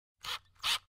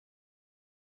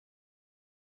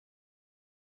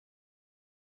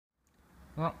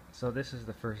Well, so this is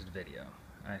the first video.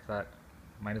 I thought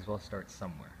might as well start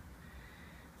somewhere.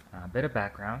 A bit of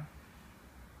background.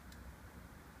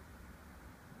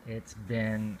 It's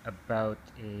been about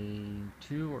a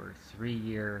 2 or 3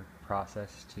 year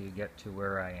process to get to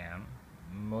where I am,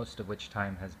 most of which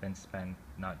time has been spent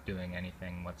not doing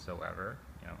anything whatsoever.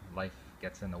 Life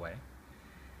gets in the way.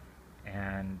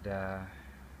 And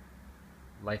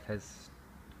life has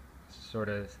sort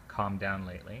of calmed down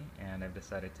lately, and I've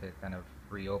decided to kind of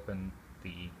reopen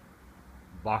the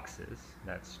boxes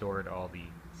that stored all the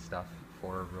stuff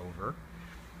for ROVer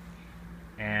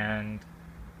and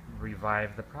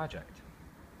revive the project.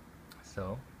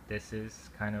 So this is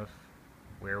kind of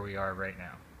where we are right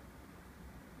now.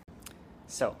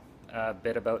 So, a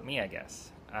bit about me, I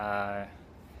guess. I'm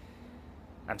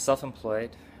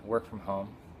self-employed, work from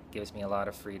home, gives me a lot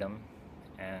of freedom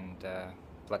and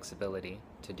flexibility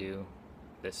to do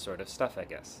this sort of stuff, I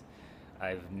guess.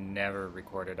 I've never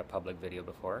recorded a public video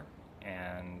before,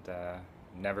 and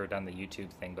never done the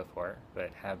YouTube thing before, but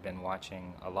have been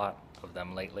watching a lot of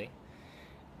them lately,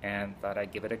 and thought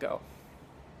I'd give it a go.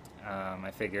 I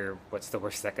figure, what's the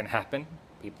worst that can happen?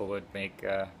 People would make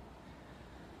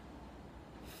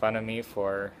fun of me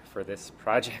for this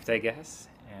project, I guess,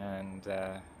 and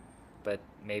but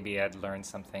maybe I'd learn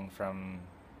something from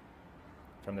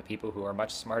the people who are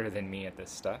much smarter than me at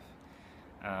this stuff.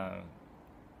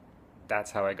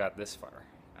 That's how I got this far.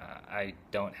 I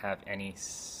don't have any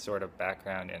sort of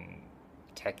background in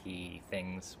techie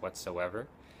things whatsoever,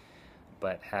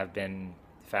 but have been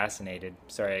fascinated.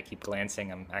 Sorry, I keep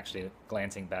glancing. I'm actually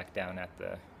glancing back down at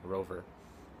the ROVer,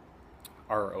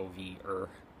 ROVer,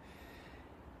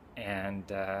 and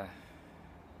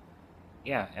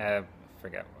yeah,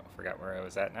 forgot where I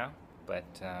was at now. But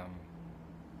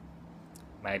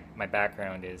my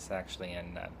background is actually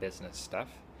in business stuff,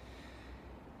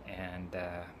 and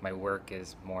my work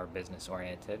is more business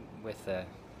oriented with a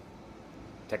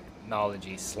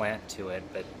technology slant to it,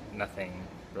 but nothing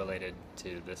related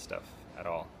to this stuff at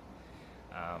all.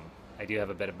 I do have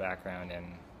a bit of background in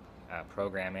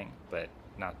programming, but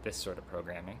not this sort of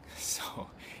programming, so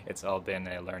it's all been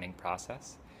a learning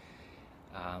process.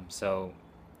 So,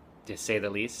 to say the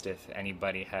least, if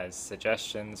anybody has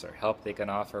suggestions or help they can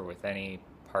offer with any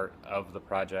part of the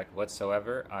project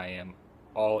whatsoever, I am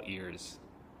all ears.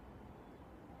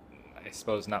 I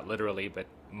suppose not literally, but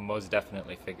most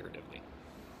definitely figuratively.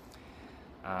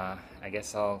 I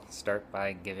guess I'll start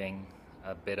by giving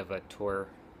a bit of a tour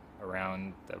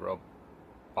around the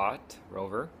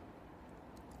ROVer.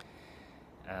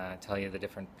 Tell you the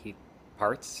different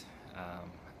parts.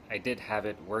 I did have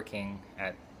it working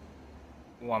at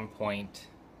one point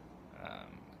a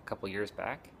couple years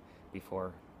back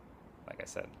before, like I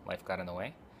said, life got in the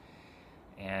way.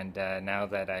 And now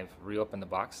that I've reopened the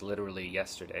box literally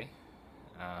yesterday,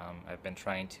 I've been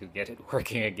trying to get it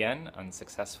working again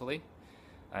unsuccessfully.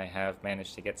 I have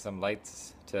managed to get some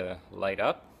lights to light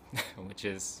up, which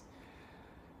is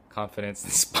confidence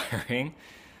inspiring.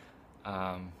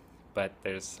 But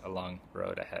there's a long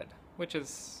road ahead, which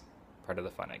is part of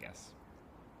the fun, I guess.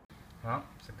 Well,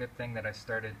 it's a good thing that I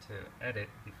started to edit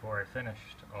before I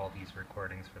finished all these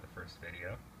recordings for the first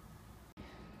video.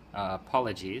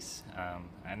 Apologies.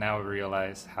 I now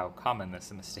realize how common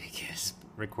this mistake is,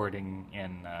 recording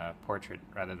in portrait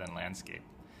rather than landscape.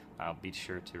 I'll be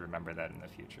sure to remember that in the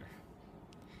future.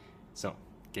 So,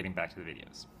 getting back to the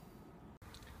videos.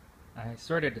 I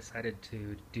sort of decided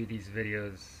to do these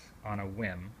videos on a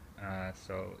whim,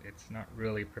 so it's not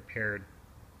really prepared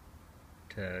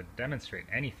to demonstrate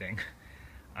anything.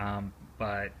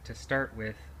 But to start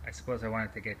with, I suppose I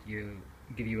wanted to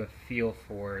give you a feel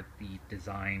for the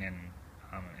design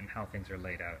and how things are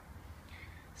laid out.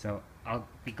 So I'll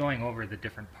be going over the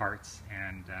different parts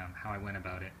and how I went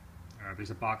about it.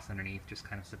 There's a box underneath just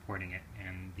kind of supporting it,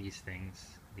 and these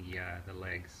things, the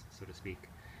legs, so to speak,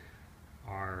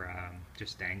 are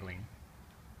just dangling.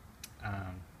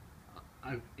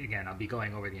 Again, I'll be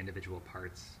going over the individual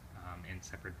parts in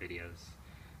separate videos,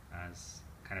 as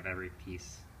kind of every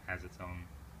piece has its own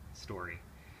story.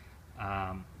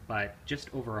 But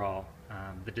just overall,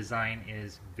 the design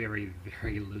is very,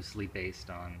 very loosely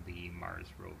based on the Mars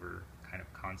rover kind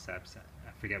of concepts.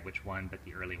 I forget which one, but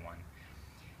the early one.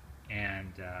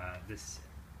 And this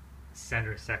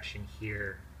center section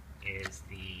here is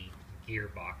the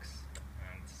gearbox.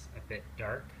 It's a bit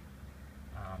dark,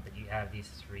 but you have these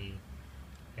three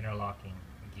interlocking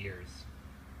gears.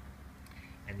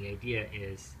 And the idea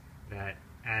is that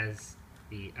as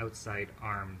the outside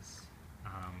arms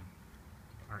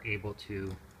are able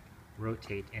to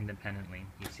rotate independently,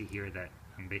 you see here that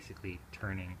I'm basically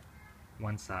turning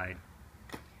one side,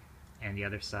 and the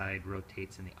other side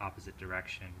rotates in the opposite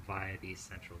direction via these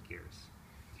central gears.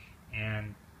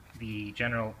 And the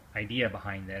general idea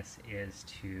behind this is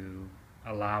to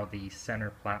allow the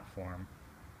center platform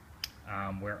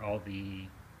where all the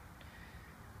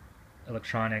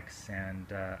electronics and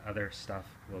other stuff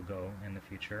will go in the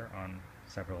future on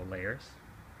several layers,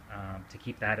 to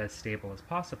keep that as stable as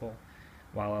possible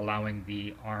while allowing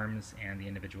the arms and the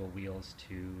individual wheels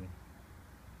to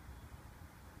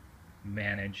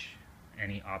manage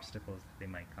any obstacles that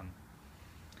they might come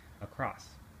across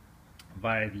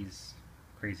via these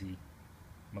crazy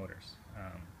motors.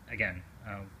 Again,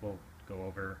 we'll go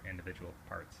over individual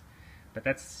parts, but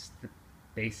that's the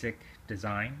basic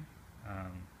design,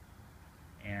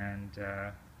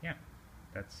 yeah,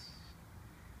 that's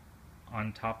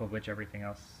on top of which everything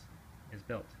else is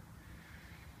built.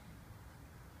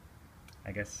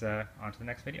 I guess on to the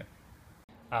next video.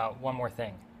 One more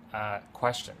thing,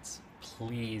 questions.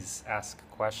 Please ask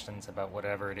questions about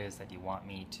whatever it is that you want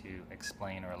me to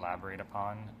explain or elaborate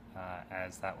upon,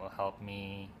 as that will help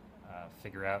me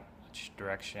figure out which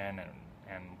direction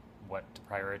and what to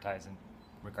prioritize in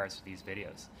regards to these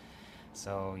videos.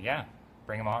 So yeah,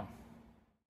 bring them on.